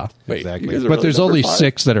 Yeah, Wait, exactly. but really there's only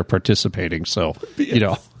 6 that are participating. So,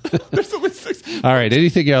 There's only 6. All right.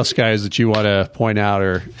 Anything else, guys, that you want to point out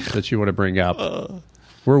or that you want to bring up?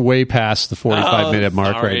 We're way past the 45-minute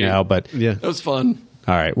mark right now, but yeah, that was fun.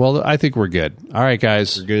 All right. Well, I think we're good. All right,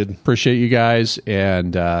 guys. We're good. Appreciate you guys,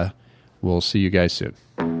 and we'll see you guys soon.